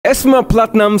Esma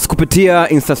Platinums kupitia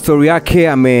Insta story yake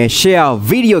ameshare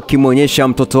video kimuonyesha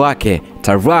mtoto wake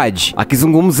TARAJ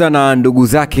akizungumza na ndugu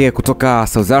zake kutoka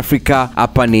South Africa.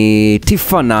 Hapa ni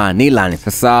TIFFAH na NILLAN.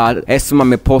 Sasa Esma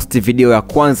ameposti video ya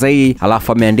kwanza hii,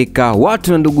 alafu ameandika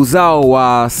watu na ndugu zao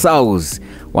wa South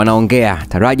wanaongea.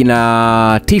 TARAJ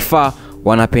na TIFFAH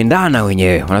wanapendana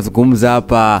wenyewe, wanazungumza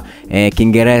hapa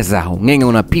Kiingereza, ungenge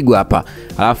unapigwa hapa.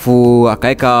 Alafu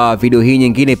akaweka video hii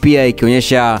nyingine pia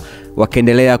ikionyesha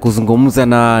wakiendelea kuzungumza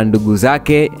na ndugu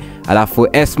zake. Alafu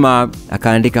Esma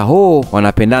akaandika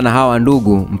wanapendana hawa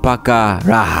ndugu mpaka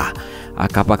raha,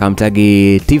 akapa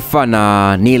kamtagi TIFFAH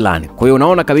na NILLAN. Kwa hiyo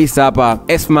unaona kabisa hapa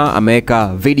Esma ameweka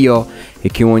video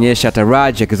ikimuonyesha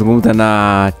TARAJ akizungumza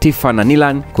na TIFFAH na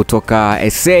NILLAN kutoka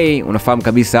SA. Unafahamu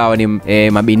kabisa hawa ni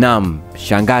mabinamu,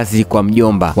 shangazi kwa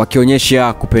mjomba,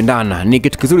 wakionyesha kupendana. Ni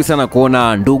kitu kizuri sana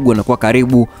kuona ndugu wanakuwa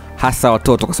karibu, hasa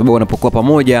watoto, kwa sababu wanapokuwa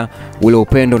pamoja ule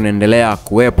upendo unaendelea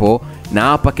kuwepo. Na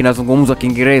hapa kinazungumzwa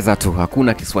Kiingereza tu,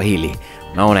 hakuna Kiswahili.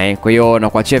 Unaona Kwa hiyo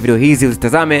nakuachia video hizi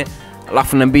uzitazame,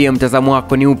 alafu niambie mtazamo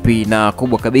wako ni upi, na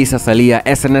kubwa kabisa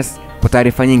salia SnS kwa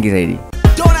taarifa nyingi zaidi.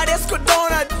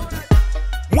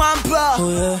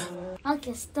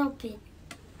 Okay, stop it.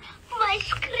 My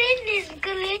screen is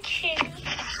glitching.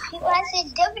 I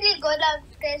said definitely go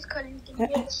downstairs calling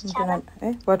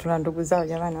watu na ndugu zao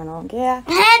jamani wanaongea.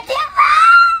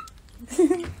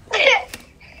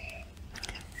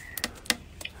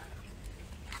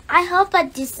 I hope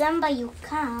at December you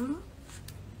come.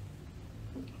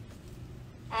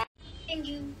 And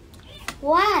you.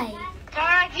 Why?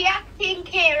 TARAJ, you have pink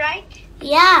hair, right?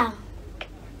 Yeah.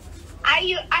 Are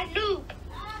you a noob?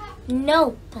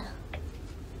 Nope.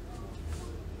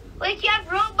 Wait, you have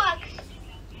Robux?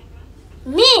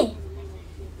 Me?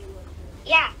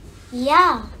 Yeah.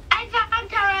 Yeah. I found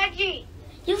TARAJ.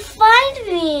 You find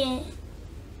me?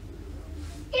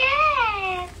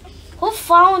 Yes. Who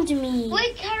found me?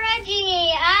 With TARAJ.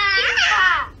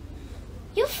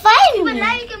 You find me? But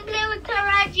now you can play with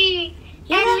TARAJ.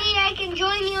 And me, I can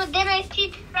join you. Then I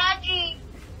see TARAJ.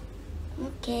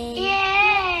 Okay.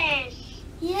 Yes.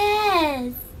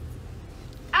 Yes.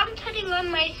 I'm turning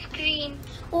on my screen.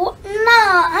 Oh,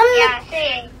 no,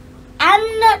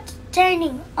 I'm not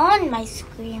turning on my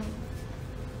screen.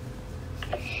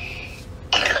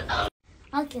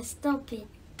 Okay, stop it.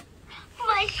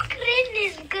 My screen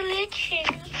is glitching.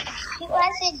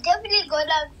 I said definitely go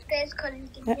downstairs calling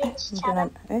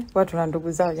watu na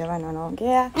ndugu zao jamani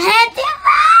wanaongea.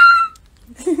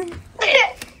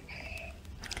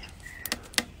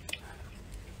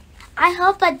 I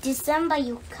hope at December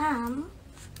you come.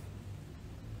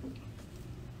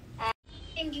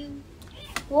 And you.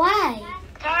 Why?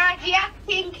 TARAJ, you have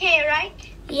pink hair, right?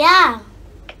 Yeah.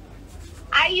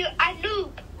 Are you a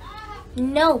noob?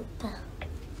 Nope.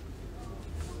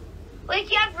 Wait,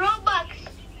 you have Robux?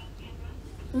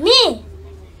 Me?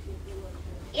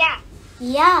 Yeah.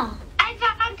 Yeah. I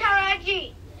found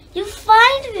TARAJ. You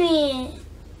find me?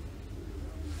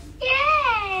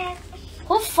 Yes.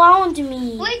 Who found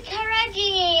me? With TARAJ.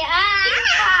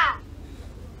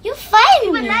 You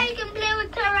find me? But now you can play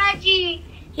with TARAJ.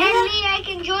 And me, I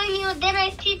can join you. Then I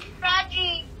see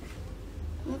TARAJ.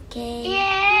 Okay.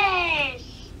 Yes.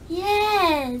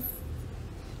 Yes.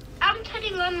 I'm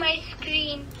turning on my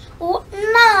screen. Oh,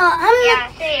 no,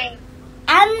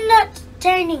 I'm not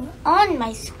turning on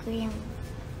my screen.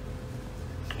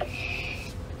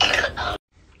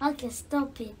 Okay,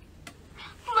 stop it.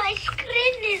 My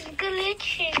screen is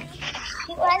glitching.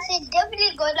 I said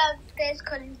definitely go downstairs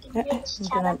calling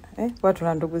watu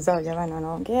na ndugu zao jamani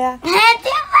wanaongea.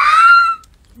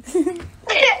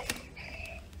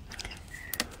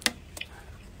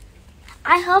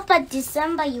 I hope at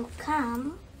December you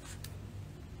come.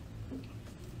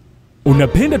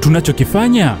 Unapenda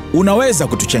tunachokifanya? Unaweza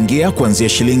kutuchangia kuanzia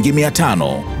shilingi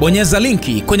 500. Bonyeza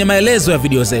linki kwenye maelezo ya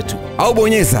video zetu, au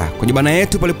bonyeza kwenye bana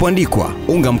yetu palipoandikwa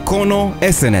unga mkono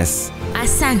SnS.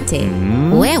 Asante.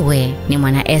 Wewe ni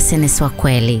mwana SnS wa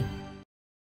kweli.